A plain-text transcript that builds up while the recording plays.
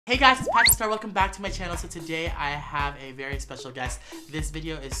Hey guys, it's PatrickStarrr. Welcome back to my channel. So today I have a very special guest. This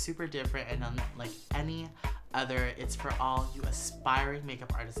video is super different and unlike any other. It's for all you aspiring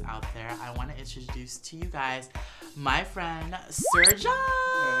makeup artists out there. I want to introduce to you guys my friend Gerard.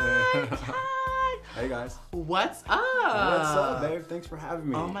 Hi. Hey guys. What's up? What's up, babe? Thanks for having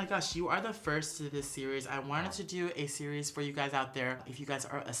me. Oh my gosh, you are the first to this series. I wanted to do a series for you guys out there. If you guys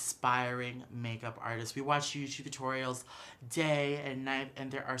are aspiring makeup artists, we watch YouTube tutorials day and night,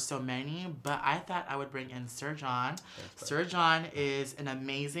 and there are so many, but I thought I would bring in Gerard. Gerard is an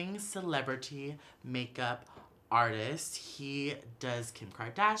amazing celebrity makeup artist. He does Kim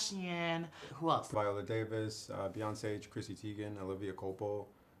Kardashian. Who else? Viola Davis, Beyonce, Chrissy Teigen, Olivia Culpo.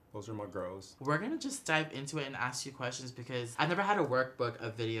 Those are my girls. We're gonna just dive into it and ask you questions because I've never had a workbook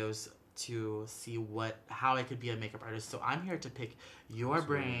of videos to see how I could be a makeup artist. So I'm here to pick your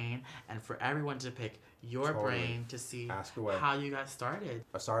brain and for everyone to pick your brain to see how you got started.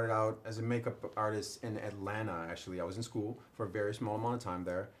 I started out as a makeup artist in Atlanta, actually. I was in school for a very small amount of time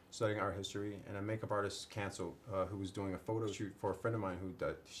there, studying art history, and a makeup artist canceled who was doing a photo shoot for a friend of mine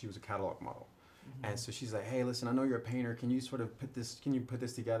she was a catalog model. And so she's like, hey, listen, I know you're a painter. Can you sort of put this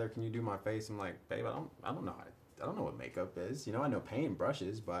together? Can you do my face? I'm like, babe, I don't know what makeup is. You know, I know paint,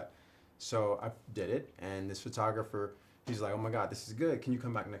 brushes, but so I did it. And this photographer, he's like, oh my God, this is good. Can you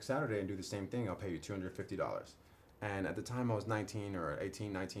come back next Saturday and do the same thing? I'll pay you $250. And at the time I was 19 or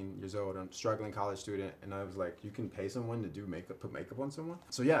 18, 19 years old. I'm a struggling college student. And I was like, you can pay someone to do makeup, put makeup on someone?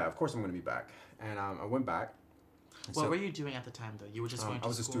 So yeah, of course I'm going to be back. And I went back. What were you doing at the time, though? You were just going to school? I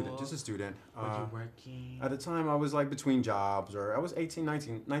was a student, just a student. Were you working? At the time, I was like between jobs, or I was 18,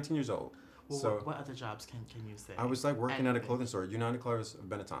 19 years old. Well, so what other jobs can you say? I was like working at a clothing store, United Colors of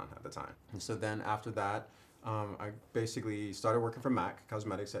Benetton at the time. And so then after that, I basically started working for MAC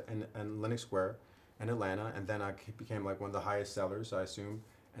Cosmetics in Lenox Square in Atlanta. And then I became like one of the highest sellers, I assume.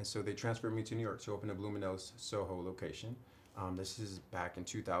 And so they transferred me to New York to open a Bloomingdale's Soho location. This is back in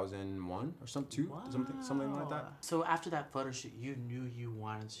 2001 or something like that. So after that photo shoot, you knew you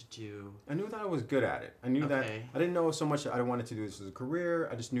wanted to do... I knew that I was good at it. I knew that I didn't know so much I wanted to do this as a career.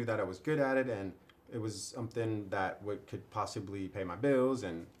 I just knew that I was good at it, and it was something that could possibly pay my bills.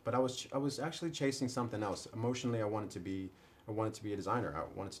 But I was actually chasing something else. Emotionally, I wanted to be a designer.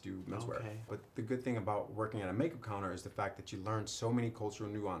 I wanted to do menswear. Okay. But the good thing about working at a makeup counter is the fact that you learn so many cultural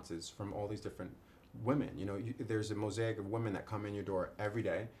nuances from all these different women. You know, there's a mosaic of women that come in your door every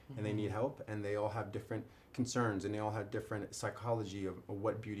day and they need help, and they all have different concerns, and they all have different psychology of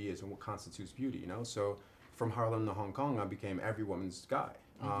what beauty is and what constitutes beauty, you know? So from Harlem to Hong Kong, I became every woman's guy.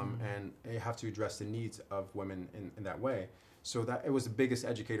 And you have to address the needs of women in that way. So that it was the biggest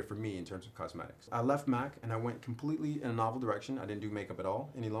educator for me in terms of cosmetics. I left MAC and I went completely in a novel direction. I didn't do makeup at all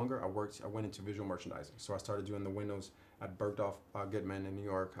any longer. I went into visual merchandising. So I started doing the windows at Bergdorf Goodman in New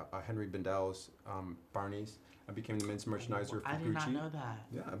York, Henry Bendel's, Barney's. I became the men's merchandiser for Gucci. I did not know that.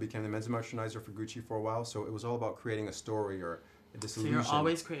 Yeah, I became the men's merchandiser for Gucci for a while. So it was all about creating a story or a disillusion. So you're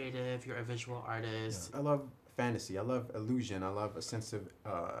always creative. You're a visual artist. Yeah. I love fantasy. I love illusion. I love a sense of,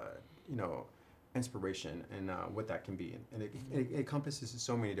 you know, inspiration and what that can be, and it encompasses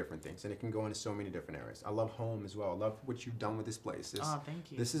so many different things, and it can go into so many different areas. I love home as well. I love what you've done with this place. Oh,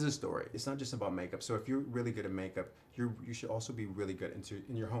 thank you. This is a story. It's not just about makeup. So if you're really good at makeup, you should also be really good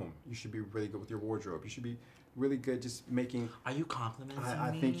in your home. You should be really good with your wardrobe. You should be really good just making... Are you complimenting me?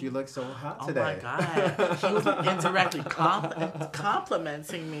 I think you look so hot today. Oh my God. He was indirectly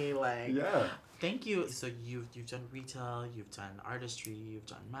complimenting me, like... Yeah. Thank you. So you've done retail, you've done artistry, you've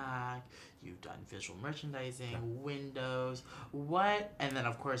done MAC, you've done visual merchandising, windows, what? And then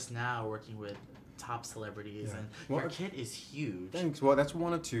of course now working with top celebrities, and your kit is huge. Thanks. Well, that's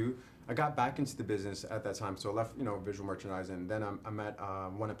one of two. I got back into the business at that time, so I left, you know, visual merchandising. And then I met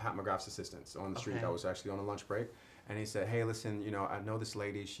one of Pat McGrath's assistants on the street. I was actually on a lunch break, and he said, "Hey, listen, you know, I know this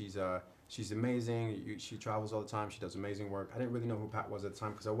lady. She's amazing. She travels all the time. She does amazing work." I didn't really know who Pat was at the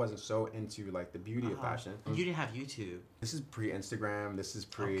time because I wasn't so into like the beauty of fashion. You didn't have YouTube. This is pre-Instagram. This is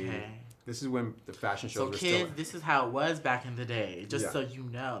This is when the fashion shows were kids, still... this is how it was back in the day. Just so you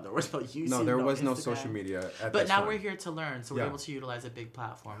know, there was no YouTube. No, there was no Instagram. social media at But now time. we're here to learn, so we're able to utilize a big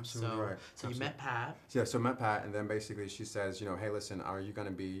platform. Absolutely right. So you met Pat. Yeah, so met Pat, and then basically she says, you know, hey, listen, are you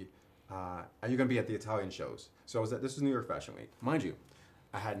gonna be at the Italian shows? So this was New York Fashion Week, mind you.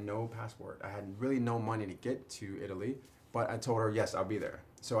 I had no passport. I had really no money to get to Italy, but I told her, yes, I'll be there.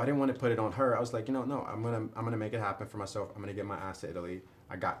 So I didn't want to put it on her. I was like, you know, no, I'm gonna make it happen for myself. I'm gonna get my ass to Italy.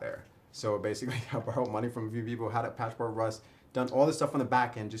 I got there. So basically, I borrowed money from a few people, had a passport rush, done all this stuff on the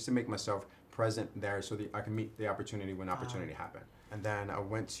back end just to make myself present there so that I can meet the opportunity when opportunity happened. And then I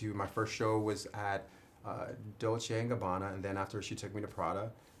went to, my first show was at Dolce & Gabbana, and then after she took me to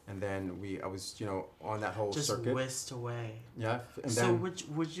Prada, And then I was, on that whole just circuit. whisked away. Yeah. And so then,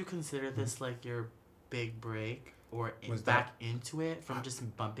 would you consider this like your big break, or back into it from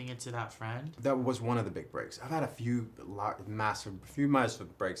just bumping into that friend? That was one of the big breaks. I've had a few massive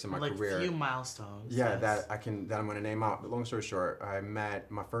breaks in my career. Like few milestones. Yeah, that I'm going to name out. But long story short, I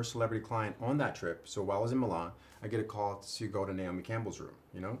met my first celebrity client on that trip. So while I was in Milan, I get a call to go to Naomi Campbell's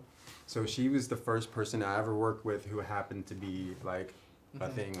room, So she was the first person I ever worked with who happened to be like a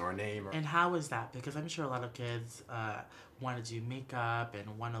thing or a name. And how was that? Because I'm sure a lot of kids want to do makeup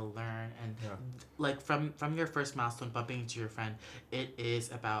and want to learn. And like from your first milestone, bumping into your friend, it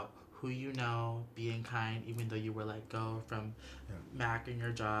is about who you know, being kind, even though you were let go from Mac and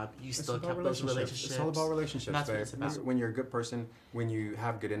your job, you still kept those relationships. It's all about relationships, that's babe. what it's about. When you're a good person, when you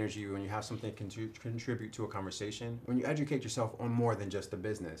have good energy, when you have something to contribute to a conversation, when you educate yourself on more than just the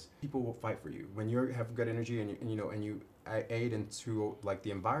business, people will fight for you. When you have good energy and you aid into like the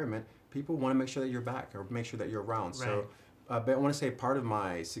environment, people want to make sure that you're back or make sure that you're around. Right. So, but I want to say part of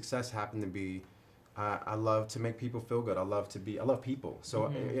my success happened to be I love to make people feel good. I love people.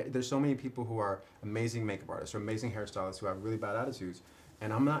 So there's so many people who are amazing makeup artists or amazing hairstylists who have really bad attitudes.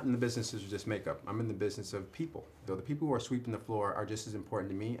 And I'm not in the business of just makeup. I'm in the business of people. Though the people who are sweeping the floor are just as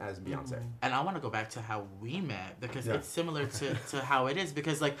important to me as Beyonce. And I want to go back to how we met, because it's similar to how it is.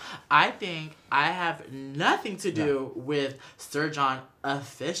 Because like I think I have nothing to do with Starrrr John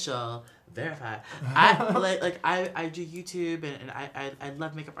official. Verified. I do YouTube and I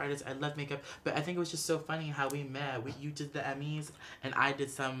love makeup artists. I love makeup, but I think it was just so funny how we met. You did the Emmys and I did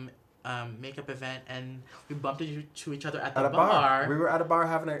some makeup event, and we bumped into each other at the bar. We were at a bar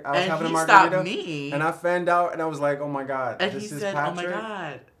having a margarita. And he stopped me. And I fanned out and I was like, oh my God. And he said, Patrick. oh my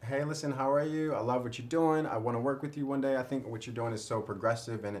God. Hey, listen, how are you? I love what you're doing. I want to work with you one day. I think what you're doing is so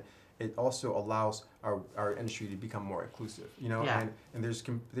progressive, and it also allows our industry to become more inclusive, and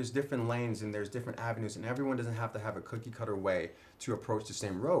there's different lanes and there's different avenues, and everyone doesn't have to have a cookie cutter way to approach the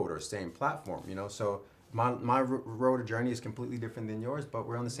same road or same platform, so my road or journey is completely different than yours, but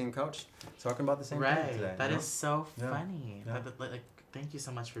we're on the same couch talking about the same thing today. That is so funny. Yeah. Thank you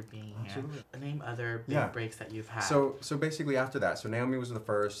so much for being Absolutely. here. Name other big breaks that you've had. So basically after that, so Naomi was the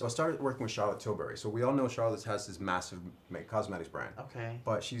first. So I started working with Charlotte Tilbury. So we all know Charlotte has this massive cosmetics brand. Okay.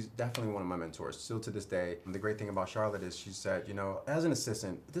 But she's definitely one of my mentors, still to this day. And the great thing about Charlotte is she said, as an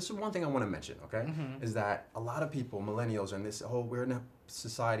assistant, this is one thing I want to mention, okay? Is that a lot of people, millennials, and we're in a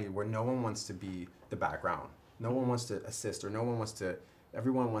society where no one wants to be the background. No one wants to assist, or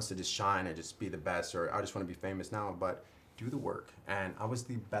everyone wants to just shine and just be the best, or I just want to be famous now, but do the work. And I was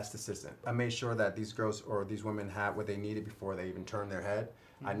the best assistant. I made sure that these girls or these women had what they needed before they even turned their head.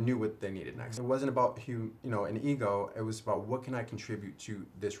 I knew what they needed next. It wasn't about an ego. It was about what can I contribute to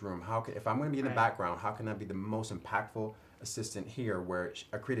this room? If I'm going to be in the background, how can I be the most impactful assistant here where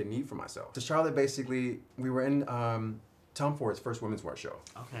I create a need for myself? So Charlotte, basically, we were in Tom Ford's first women's wear show,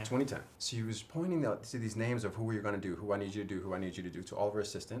 2010. She was pointing out to these names of who we're going to do, who I need you to do, who I need you to do, to all of her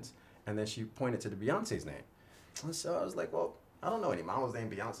assistants, and then she pointed to the Beyonce's name. And so I was like, well, I don't know any models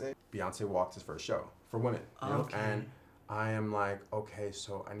named Beyonce. Beyonce walked his first show for women, and I am like, okay,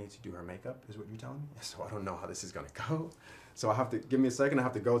 so I need to do her makeup, is what you're telling me? So I don't know how this is gonna go. So I have to, give me a second, I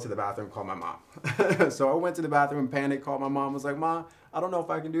have to go to the bathroom, call my mom. So I went to the bathroom, panicked, called my mom, was like, Ma, I don't know if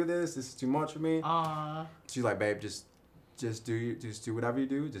I can do this is too much for me. She's like, babe, just do whatever you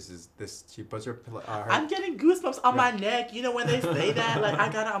do. She puts her I'm getting goosebumps on my neck. When they say that, like I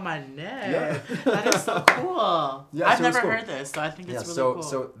got it on my neck. That is so cool. I've never heard this, so I think it's really cool.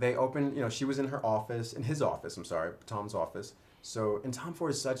 So they opened, she was in his office, Tom's office. So, and Tom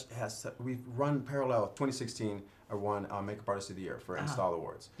Ford we've run parallel. 2016, I won Makeup Artist of the Year for Install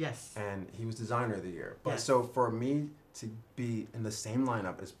Awards. Yes. And he was Designer of the Year. But so for me to be in the same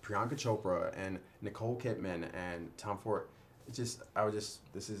lineup as Priyanka Chopra and Nicole Kidman and Tom Ford, this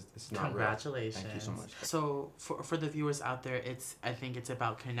is not Congratulations. Real. Thank you so much. So for the viewers out there, I think it's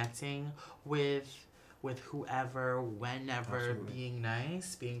about connecting with whoever, whenever, Absolutely. being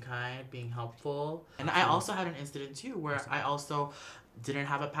nice, being kind, being helpful. And I also had an incident too where I also didn't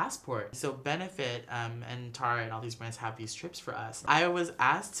have a passport. So Benefit and Tara and all these brands have these trips for us. I was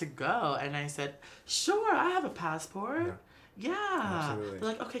asked to go and I said, sure, I have a passport. Yeah. Absolutely. They're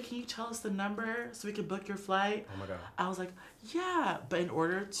like, okay, can you tell us the number so we can book your flight? Oh my God. I was like, yeah, but in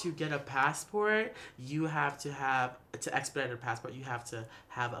order to get a passport, you have to expedite a passport, you have to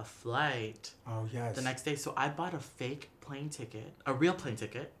have a flight. Oh, yes. The next day. So I bought a fake plane ticket, a real plane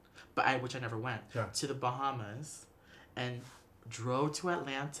ticket, which I never went, to the Bahamas, and drove to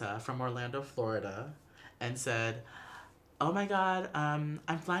Atlanta from Orlando, Florida, and said, oh my God, I'm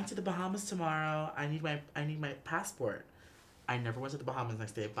flying to the Bahamas tomorrow. I need my passport. I never went to the Bahamas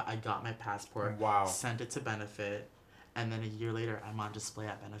next day, but I got my passport. Wow. Sent it to Benefit. And then a year later, I'm on display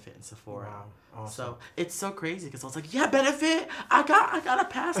at Benefit in Sephora. Wow. Awesome. So it's so crazy because I was like, yeah, Benefit, I got a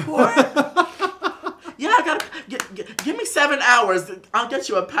passport. Yeah, I got give me 7 hours. I'll get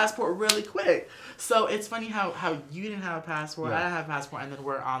you a passport really quick. So it's funny how you didn't have a passport, I didn't have a passport, and then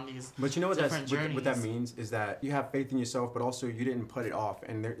we're on these But you know what journeys. what that means is that you have faith in yourself, but also you didn't put it off,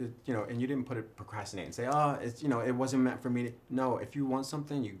 and and you didn't procrastinate and say, oh, it's it wasn't meant for me. No, if you want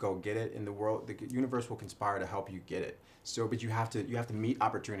something, you go get it. In the world, the universe will conspire to help you get it. So, but you have to meet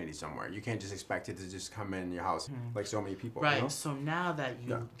opportunity somewhere. You can't just expect it to just come in your house like so many people. Right. You know? So now that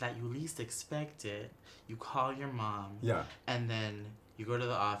you least expect it, you call your mom. Yeah. And then you go to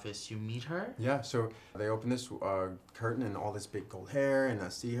the office. You meet her. Yeah. So they open this curtain and all this big gold hair, and I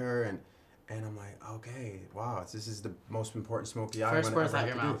see her, and I'm like, okay, wow, this is the most important smoky eye. First words out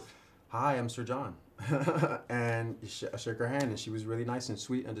your mouth. Hi, I'm Sir John. And I shook her hand, and she was really nice and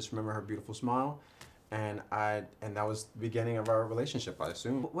sweet. I just remember her beautiful smile. And that was the beginning of our relationship, I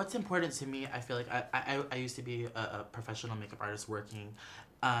assume. What's important to me, I feel like I used to be a professional makeup artist working,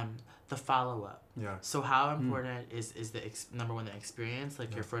 the follow-up. Yeah. So how important is the number one, the experience,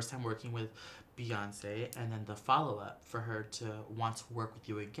 like your first time working with Beyonce, and then the follow-up for her to want to work with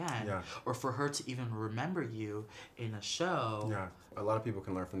you again, or for her to even remember you in a show. Yeah. A lot of people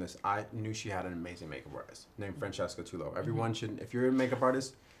can learn from this. I knew she had an amazing makeup artist named Francesca Tullo. Everyone should, if you're a makeup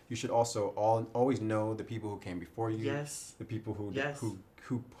artist, you should also always know the people who came before you. Yes. The people who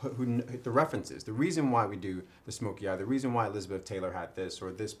the references. The reason why we do the smoky eye, the reason why Elizabeth Taylor had this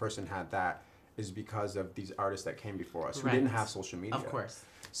or this person had that, is because of these artists that came before us who didn't have social media. Of course.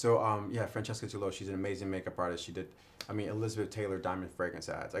 So Francesca Tullo, she's an amazing makeup artist. She did, Elizabeth Taylor Diamond fragrance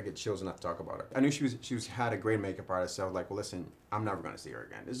ads. I get chills enough to talk about her. I knew she had a great makeup artist, so I was like, well, listen, I'm never gonna see her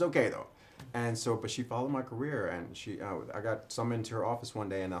again. It's okay though. And so, but she followed my career, and I got summoned to her office one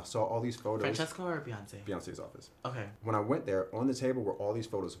day, and I saw all these photos. Francesca or Beyonce? Beyonce's office. Okay. When I went there, on the table were all these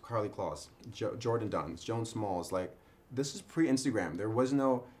photos of Karlie Kloss, Jordan Dunn, Joan Smalls. Like, this is pre-Instagram. There was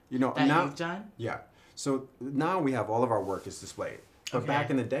no, That now, you've done? Yeah. So now we have all of our work is displayed. But back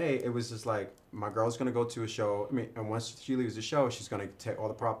in the day, it was just like, my girl's gonna go to a show. And once she leaves the show, she's gonna take all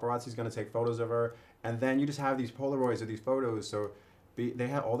the paparazzi's gonna take photos of her, and then you just have these Polaroids of these photos. So they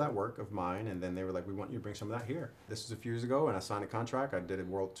had all that work of mine, and then they were like, we want you to bring some of that here. This was a few years ago, and I signed a contract. I did a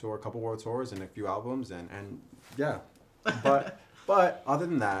world tour, a couple world tours, and a few albums, and yeah. But other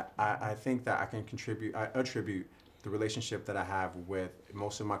than that, I think that I attribute the relationship that I have with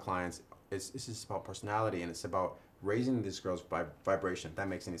most of my clients. It's just about personality, and it's about raising this girl's vibration, if that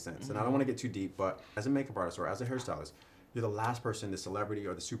makes any sense. And I don't want to get too deep, but as a makeup artist or as a hairstylist, you're the last person the celebrity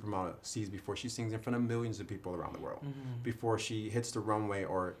or the supermodel sees before she sings in front of millions of people around the world, before she hits the runway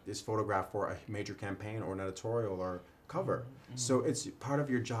or is photographed for a major campaign or an editorial or cover. So it's part of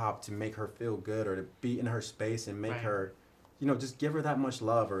your job to make her feel good or to be in her space and make her, just give her that much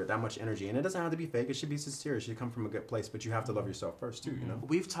love or that much energy. And it doesn't have to be fake. It should be sincere. It should come from a good place. But you have to love yourself first, too,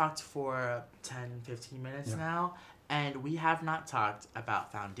 We've talked for 10, 15 minutes now, and we have not talked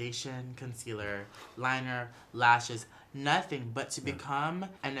about foundation, concealer, liner, lashes, nothing. But to become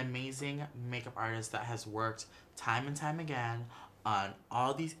an amazing makeup artist that has worked time and time again on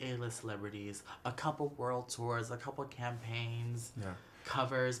all these A-list celebrities, a couple world tours, a couple campaigns,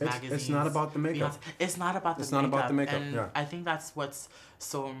 covers, magazines. It's not about the makeup. It's not about the makeup. It's not about the makeup. And I think that's what's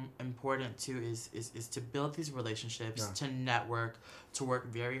so important too is to build these relationships, to network, to work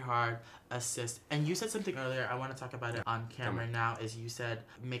very hard, assist. And you said something earlier, I want to talk about it on camera now, is you said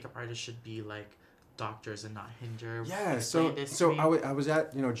makeup artists should be like doctors and not hinder. Yeah, so I was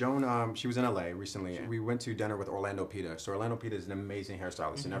at, Joan, she was in LA recently. We went to dinner with Orlando Pita. So Orlando Pita is an amazing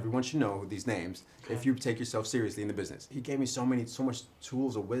hairstylist, and everyone should know these names if you take yourself seriously in the business. He gave me so much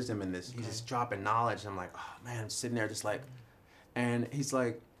tools of wisdom in this. He's just dropping knowledge, and I'm like, oh man, I'm sitting there just like, and he's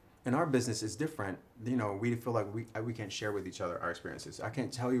like, in our business it's different. We feel like we can't share with each other our experiences. I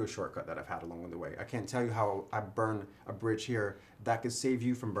can't tell you a shortcut that I've had along the way. I can't tell you how I burn a bridge here that could save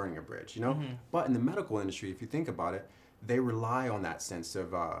you from burning a bridge, But in the medical industry, if you think about it, they rely on that sense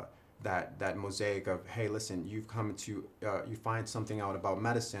of that mosaic of, hey, listen, you've come to, you find something out about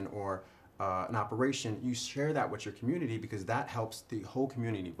medicine or an operation, you share that with your community because that helps the whole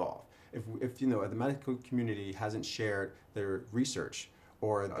community evolve. If the medical community hasn't shared their research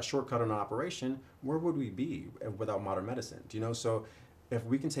or a shortcut on an operation, where would we be without modern medicine? So if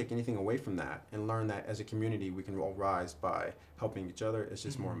we can take anything away from that and learn that as a community we can all rise by helping each other, it's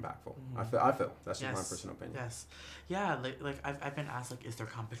just more impactful. I feel that's just my personal opinion. Yes, yeah. Like I've been asked, like, is there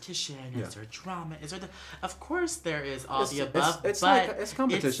competition? Is there drama? Is there of course there is all the above. It's but like it's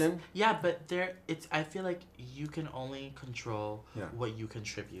competition. But I feel like you can only control what you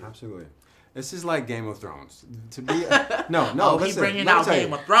contribute. Absolutely. This is like Game of Thrones. To be no, oh, listen, he's bringing out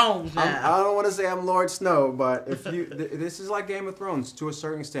Game of Thrones now. I don't want to say I'm Lord Snow, but if you, this is like Game of Thrones to a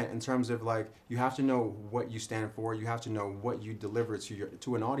certain extent in terms of like you have to know what you stand for, you have to know what you deliver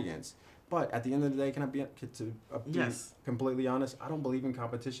to an audience. But at the end of the day, can I be completely honest? I don't believe in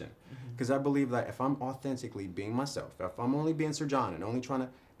competition because I believe that if I'm authentically being myself, if I'm only being Sir John and only trying to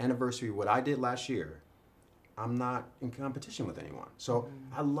anniversary what I did last year, I'm not in competition with anyone. So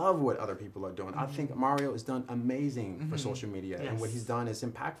I love what other people are doing. I think Mario has done amazing for social media, and what he's done is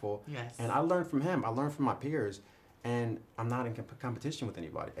impactful. And I learned from him. I learned from my peers, and I'm not in competition with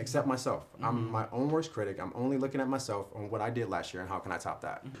anybody except myself. I'm my own worst critic. I'm only looking at myself on what I did last year and how can I top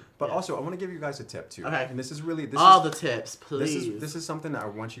that. But also, I want to give you guys a tip too. Okay. And this is really the tips, please. This is something that I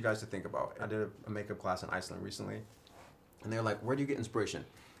want you guys to think about. I did a makeup class in Iceland recently, and they're like, "Where do you get inspiration?"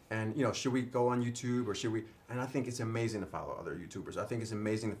 And, you know, should we go on YouTube or should we? And I think it's amazing to follow other YouTubers. I think it's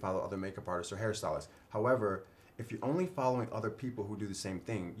amazing to follow other makeup artists or hairstylists. However, if you're only following other people who do the same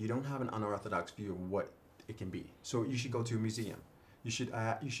thing, you don't have an unorthodox view of what it can be. So you should go to a museum. You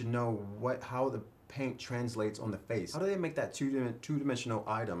should know how the paint translates on the face. How do they make that two-dimensional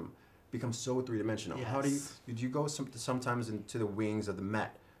item become so three-dimensional? Yes. How do you go sometimes into the wings of the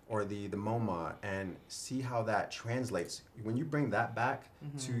Met or the MoMA and see how that translates? When you bring that back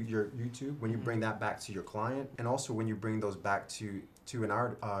to your YouTube, when you bring that back to your client, and also when you bring those back to an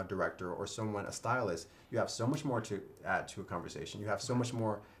art director or someone, a stylist, you have so much more to add to a conversation. You have so much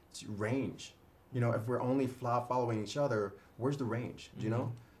more range. You know, if we're only following each other, where's the range? Do you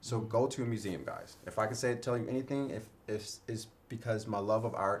know? So go to a museum, guys. If I could tell you anything, it's because my love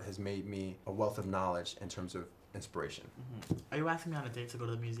of art has made me a wealth of knowledge in terms of inspiration. Are you asking me on a date to go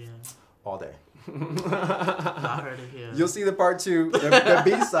to the museum? All day. Not heard it here. You'll see the part 2, the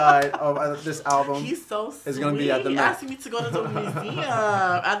B-side of this album. He's so sweet. Is going to be at the Met. He asking me to go to the museum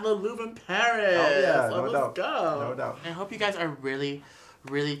at the Louvre in Paris. Oh yeah, so no doubt. Go. No doubt. I hope you guys are really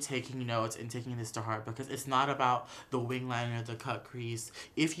taking notes and taking this to heart, because it's not about the wing liner, the cut crease.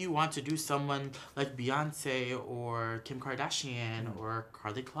 If you want to do someone like Beyonce or Kim Kardashian or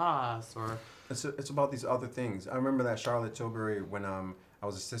Carly Kloss or... It's about these other things. I remember that Charlotte Tilbury, when I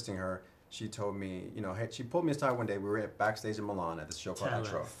was assisting her, she told me, you know, hey, she pulled me aside one day. We were backstage in Milan at this show called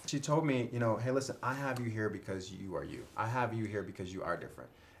Intro. She told me, you know, hey, listen, I have you here because you are you. I have you here because you are different.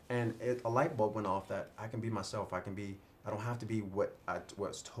 And a light bulb went off that I can be myself. I don't have to be what I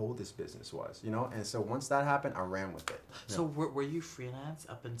was told this business was, you know? And so once that happened, I ran with it. So were you freelance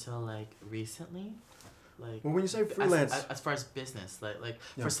up until like recently? Like, well, when you say freelance, as far as business, like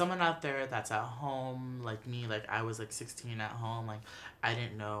for someone out there that's at home, like me, like I was like 16 at home, like I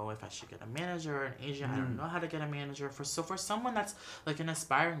didn't know if I should get a manager or an agent. I don't know how to get a manager. For someone that's like an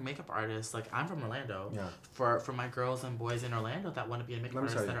aspiring makeup artist, like I'm from Orlando. Yeah. For my girls and boys in Orlando that want to be a makeup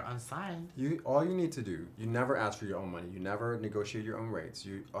artist that are unsigned. All you need to do, you never ask for your own money. You never negotiate your own rates.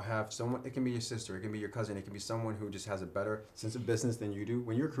 You have someone. It can be your sister. It can be your cousin. It can be someone who just has a better sense of business than you do.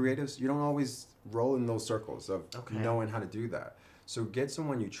 When you're creatives, you don't always roll in those circles of knowing how to do that. So get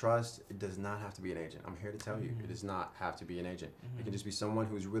someone you trust. It does not have to be an agent. I'm here to tell you, it does not have to be an agent. It can just be someone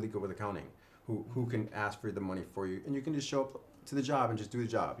who's really good with accounting, who can ask for the money for you, and you can just show up to the job and just do the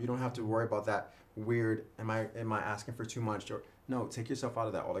job. You don't have to worry about that weird, am I asking for too much? Or no, take yourself out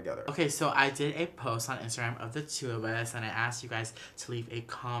of that altogether. Okay, so I did a post on Instagram of the two of us, and I asked you guys to leave a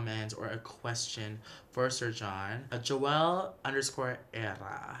comment or a question for Sir John. Joel_era.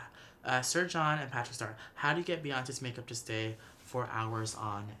 Sir John and PatrickStarrr, how do you get Beyonce's makeup to stay for hours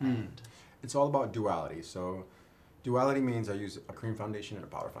on end? It's all about duality. So duality means I use a cream foundation and a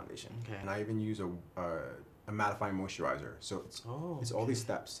powder foundation. Okay. And I even use a mattifying moisturizer. So it's all these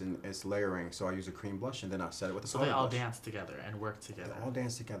steps, and it's layering. So I use a cream blush, and then I set it with a powder blush. So they all dance together and work together. They all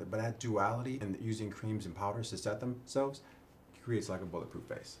dance together. But that duality and using creams and powders to set themselves creates like a bulletproof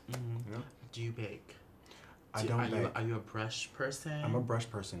face. You know? Do you bake? I don't bake. Are you a brush person? I'm a brush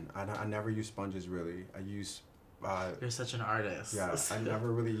person. I never use sponges, really. I use... You're such an artist. Yeah, I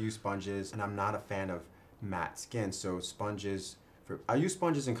never really use sponges, and I'm not a fan of matte skin, so sponges... I use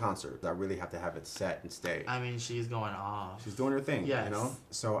sponges in concert. I really have to have it set and stay. I mean, she's going off. She's doing her thing, you know?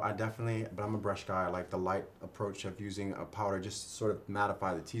 So I definitely... But I'm a brush guy. I like the light approach of using a powder just to sort of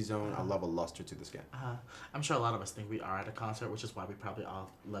mattify the T-zone. I love a luster to the skin. I'm sure a lot of us think we are at a concert, which is why we probably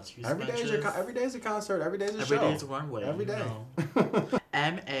all love to use every sponges. Every day is a concert. Every day is a show. Every day is one way. Every day.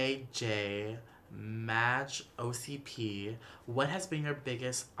 MAJ Madge OCP, what has been your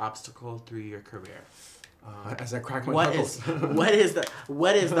biggest obstacle through your career? As I crack my knuckles. What is the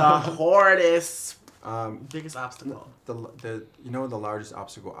hardest biggest obstacle? The largest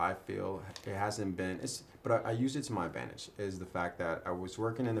obstacle I feel it hasn't been but I use it to my advantage is the fact that I was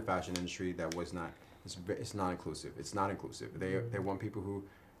working in the fashion industry that was not it's not inclusive. It's not inclusive. They want people who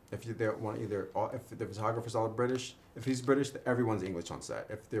if the photographer's all British, if he's British, everyone's English on set.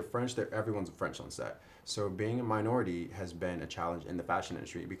 If they're French, everyone's French on set. So being a minority has been a challenge in the fashion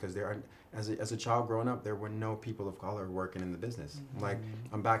industry because as a child growing up, there were no people of color working in the business. Like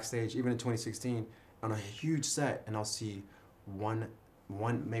I'm backstage, even in 2016, on a huge set, and I'll see one,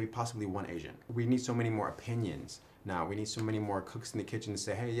 maybe possibly one Asian. We need so many more opinions now. We need so many more cooks in the kitchen to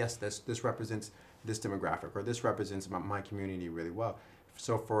say, hey, yes, this represents this demographic, or this represents my community really well.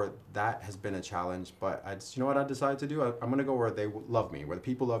 So for that has been a challenge, but you know what I decided to do? I'm gonna go where they love me, where the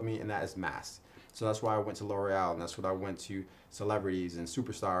people love me, and that is mass. So that's why I went to L'Oreal, and that's what I went to celebrities and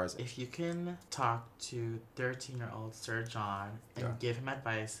superstars. If you can talk to 13-year-old Sir John and give him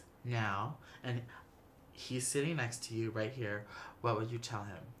advice now, and he's sitting next to you right here, what would you tell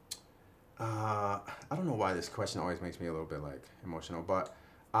him? I don't know why this question always makes me a little bit like emotional, but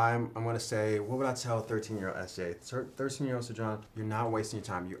I'm gonna say, what would I tell 13-year-old SJ? 13-year-old Sir John, you're not wasting your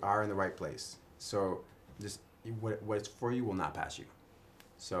time. You are in the right place. So just what's for you will not pass you.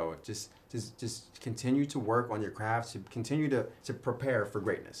 So just continue to work on your craft, to continue to prepare for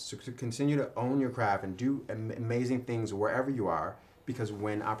greatness. So to continue to own your craft and do amazing things wherever you are, because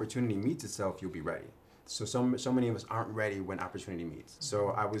when opportunity meets itself, you'll be ready. So many of us aren't ready when opportunity meets. So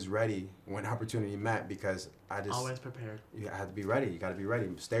I was ready when opportunity met because I just always prepared. You have to be ready. You got to be ready.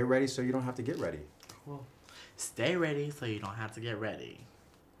 Stay ready so you don't have to get ready. Cool. Stay ready so you don't have to get ready.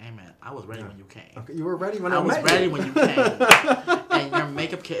 Amen. I was ready when you came. Okay, you were ready when I was met ready you. when you came. And your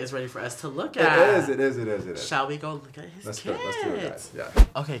makeup kit is ready for us to look at. It is. Shall we go look at his kit? Let's do it, guys. Yeah.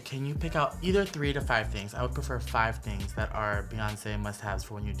 Okay, can you pick out either 3 to 5 things? I would prefer 5 things that are Beyonce must-haves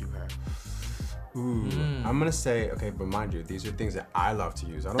for when you do her. Ooh, I'm gonna say, okay, but mind you, these are things that I love to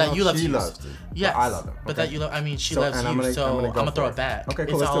use. I don't that know you if love she to loves to. Yes, I love them. Okay? But that you love, I mean, she loves you, so I'm gonna throw it back. Okay,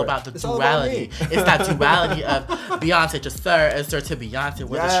 cool, it's all about the duality. It's that duality of Beyonce to Sir and Sir to Beyonce,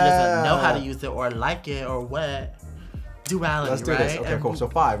 whether she doesn't know how to use it or like it or what. Duality, Let's do right? this. Okay, cool. So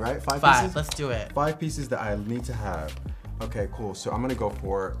 5, right? 5 pieces? Let's do it. 5 pieces that I need to have. Okay, cool. So I'm gonna go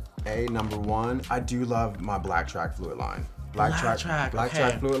for number 1. I do love my black track fluid line. Black track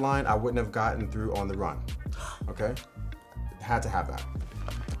fluid line, I wouldn't have gotten through on the run. Okay? Had to have that.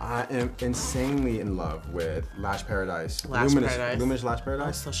 I am insanely in love with Lash Paradise. Luminous Lash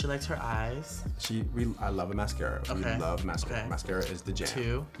Paradise. Oh, so she likes her eyes. I love a mascara. Okay. We love mascara. Okay. Mascara is the jam.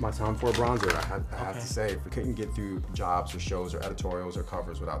 2. My Tom Ford bronzer, I have to say, we couldn't get through jobs or shows or editorials or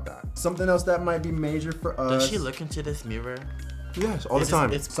covers without that. Something else that might be major for us. Does she look into this mirror? Yes, all the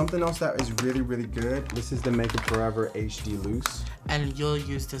time. It's something else that is really, really good. This is the Makeup Forever HD Loose. And you'll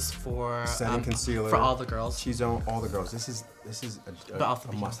use this for setting concealer for all the girls. She's on all the girls. This is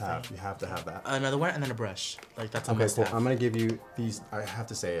a must-have. You have to have that. Another one, and then a brush. Like that's a okay, must-have. cool. I'm gonna give you these. I have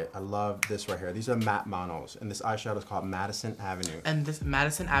to say it. I love this right here. These are matte monos, and this eyeshadow is called Madison Avenue. And this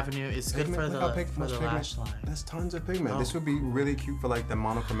Madison Avenue is good for the lash line. That's tons of pigment. This would be really cute for like the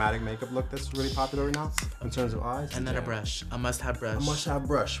monochromatic makeup look that's really popular right now in terms of eyes. And then a brush, a must-have brush. A must-have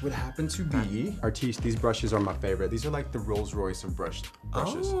brush would happen to be Artiste. These brushes are my favorite. These are like the Rolls Royce of brushes.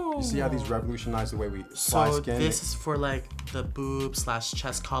 Oh. You see how these revolutionize the way we apply skin? So this is for like the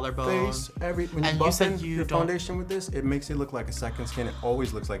boob/chest collarbone. Face, when you buff in your foundation with this, it makes it look like a second skin. It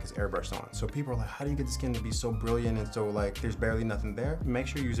always looks like it's airbrushed on. So people are like, how do you get the skin to be so brilliant and so like there's barely nothing there? Make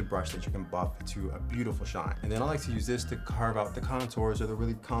sure you use a brush that you can buff to a beautiful shine. And then I like to use this to carve out the contours or to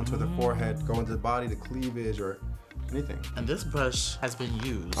really contour the forehead, go into the body, the cleavage, or anything. And this brush has been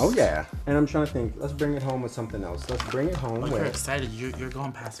used. Oh yeah. And I'm trying to think, let's bring it home with something else. Let's bring it home with... You're excited. You're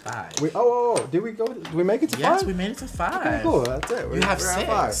going past 5. Did we make it to 5? Yes, we made it to 5. Okay, cool. That's it. You have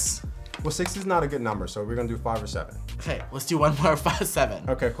 6. Well, 6 is not a good number, so we're gonna do 5 or 7. Okay, let's do one more. 5, 7.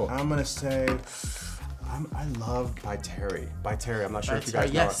 Okay, cool. I'm gonna say, I love By Terry. By Terry. I'm not sure if you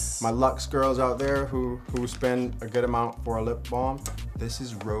guys know it. My Luxe girls out there who spend a good amount for a lip balm. This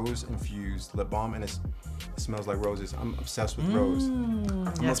is rose infused lip balm, and it smells like roses. I'm obsessed with rose.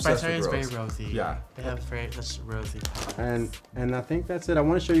 Yes, By Terry is very rosy. Yeah. They have such rosy colors. And I think that's it. I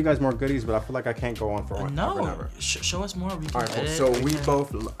want to show you guys more goodies, but I feel like I can't go on for one. No, show us more. We can edit. So we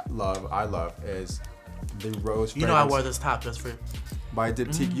both love is the rose fragrance. You know I wore this top just for... By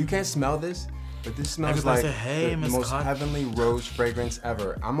Diptyque. You can't smell this, but this smells like the most heavenly rose fragrance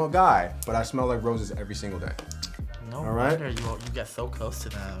ever. I'm a guy, but I smell like roses every single day. No All right. wonder you get so close to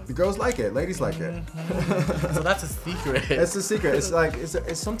them. The girls like it. Ladies like it. So that's a secret. It's a secret. It's like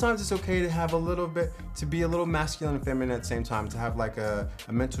sometimes it's okay to have a little bit, to be a little masculine and feminine at the same time, to have like a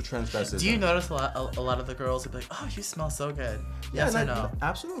mental transvestism. Do you notice a lot of the girls will be like, oh, you smell so good? Yes or no?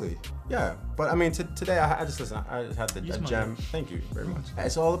 Absolutely. Yeah. But I mean, today I just had the gem. Thank you very much.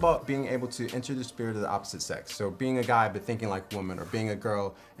 It's all about being able to enter the spirit of the opposite sex. So being a guy but thinking like a woman, or being a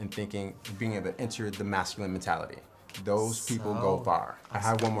girl and being able to enter the masculine mentality. Those people go far. I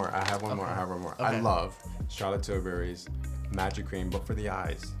have one more. Okay. I love Charlotte Tilbury's Magic Cream, but for the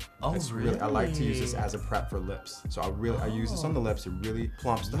eyes. Oh, really? I like to use this as a prep for lips. So I use this on the lips. It really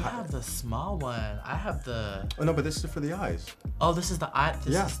plumps the. You have the small one. I have the. Oh no, but this is for the eyes. Oh, this is the eye.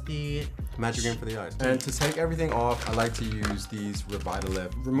 This is the Magic Cream for the eyes. And to take everything off, I like to use these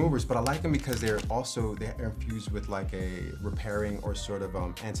Revitalift removers, but I like them because they're infused with like a repairing or sort of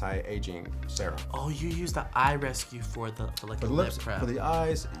anti-aging serum. Oh, you use the eye rescue for the lips, lip prep. for the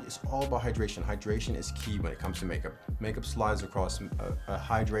eyes. It's all about hydration. Hydration is key when it comes to makeup. Makeup slides across a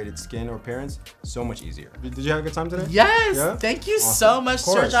hydrated skin or appearance so much easier. Did you have a good time today? Yes. Yeah? Thank you so much,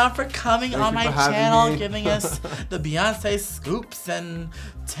 Sir John, for coming on my channel, giving us the Beyonce scoops and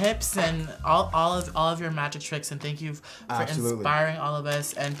tips and all of your magic tricks. And thank you for inspiring all of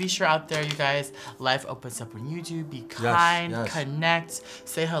us. And be sure out there, you guys, life opens up on YouTube. Be kind, connect,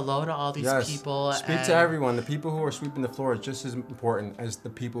 say hello to all these people. Speak to everyone. The people who are sweeping the floor is just as important as the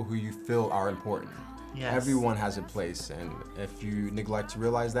people who you feel are important. Yes. Everyone has a place, and if you neglect to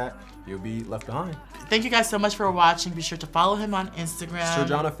realize that, you'll be left behind. Thank you guys so much for watching. Be sure to follow him on Instagram. Sir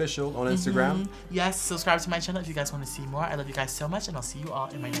John Official on Instagram. Yes, subscribe to my channel if you guys want to see more. I love you guys so much, and I'll see you all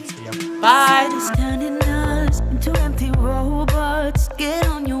in my next video. Bye! Turning us into empty robots. Get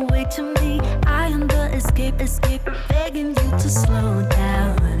on your way to me. I am the escape.